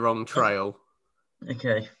going down the wrong trail.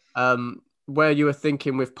 Okay. Where you were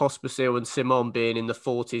thinking with Pospisil and Simon being in the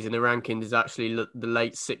 40s in the rankings is actually the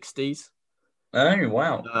late 60s. Oh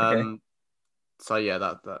wow. Okay. So yeah,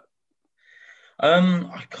 that.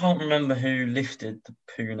 I can't remember who lifted the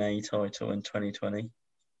Pune title in 2020.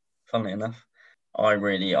 Funnily enough, I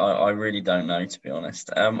really don't know, to be honest.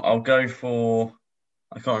 I'll go for,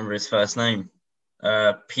 I can't remember his first name.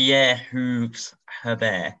 Pierre Hugues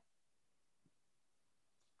Herbert.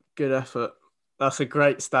 Good effort. That's a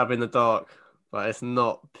great stab in the dark, but it's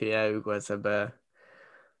not Pierre Hugues Herbert.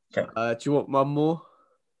 Okay. Do you want one more?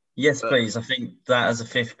 Yes, please. I think that as a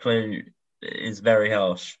fifth clue is very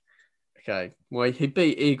harsh. Okay. Well, he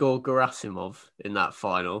beat Igor Gerasimov in that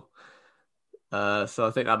final. So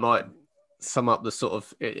I think that might sum up the sort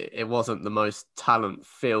of, it wasn't the most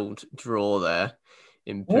talent-filled draw there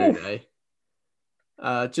in Pune.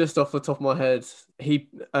 Just off the top of my head,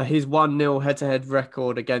 his 1-0 head-to-head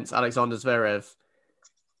record against Alexander Zverev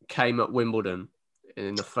came at Wimbledon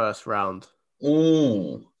in the first round.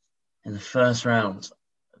 Oh, in the first round.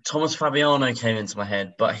 Thomas Fabiano came into my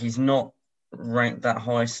head, but he's not ranked that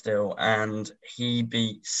high still, and he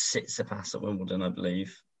beat Tsitsipas at Wimbledon, I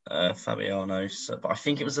believe, Fabiano. So, but I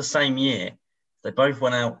think it was the same year. They both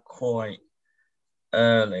went out quite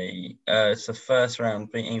early. It's the first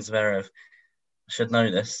round beating Zverev. I should know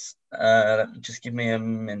this. Just give me a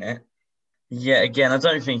minute. Yeah, again, I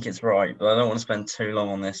don't think it's right, but I don't want to spend too long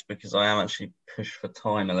on this because I am actually pushed for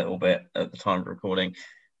time a little bit at the time of recording.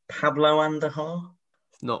 Pablo Andujar?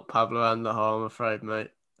 It's not Pablo Andujar, I'm afraid, mate.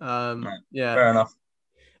 No, yeah. Fair enough.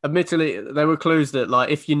 Admittedly, there were clues that, like,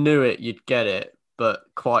 if you knew it, you'd get it, but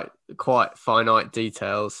quite finite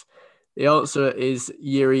details. The answer is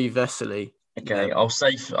Yuri Vesely. Okay, Yeah.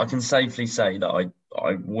 I can safely say that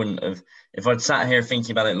I wouldn't have, if I'd sat here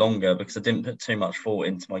thinking about it longer, because I didn't put too much thought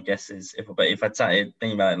into my guesses. If I'd sat here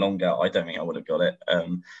thinking about it longer, I don't think I would have got it.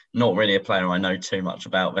 Not really a player I know too much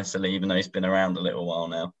about, Vesely, even though he's been around a little while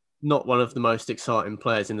now. Not one of the most exciting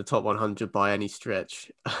players in the top 100 by any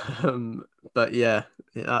stretch. But yeah,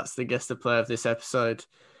 that's the guest player of this episode.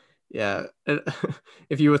 Yeah.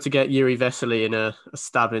 If you were to get Yuri Vesely in a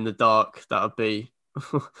stab in the dark, that would be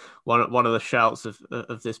one of the shouts of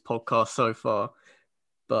this podcast so far.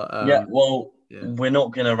 But we're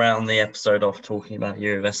not going to round the episode off talking about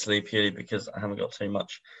Yuri Vesely purely because I haven't got too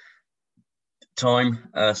much time.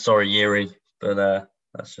 Sorry, Yuri, but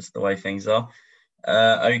that's just the way things are.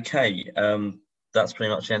 Okay, that's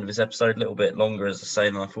pretty much the end of this episode. A little bit longer, as I say,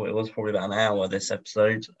 than I thought it was. Probably about an hour this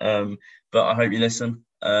episode. But I hope you listen.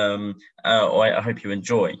 I hope you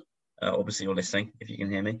enjoy. Obviously, you're listening if you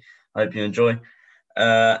can hear me. I hope you enjoy.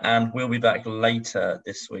 And we'll be back later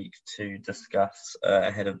this week to discuss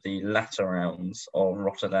ahead of the latter rounds of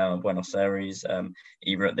Rotterdam and Buenos Aires,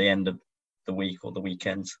 either at the end of the week or the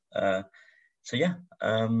weekend. So yeah,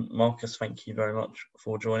 Marcus, thank you very much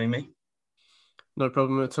for joining me. No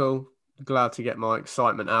problem at all. Glad to get my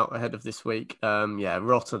excitement out ahead of this week.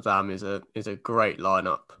 Rotterdam is a great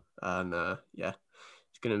lineup, and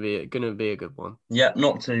it's gonna be a good one. Yeah,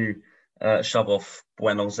 not to shove off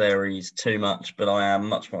Buenos Aires too much, but I am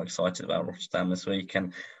much more excited about Rotterdam this week.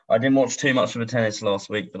 And I didn't watch too much of the tennis last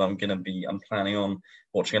week, but I'm planning on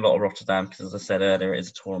watching a lot of Rotterdam because, as I said earlier, it is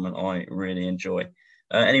a tournament I really enjoy.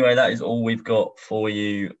 Anyway, that is all we've got for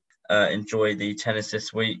you. Enjoy the tennis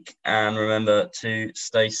this week, and remember to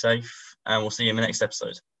stay safe, and we'll see you in the next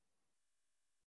episode.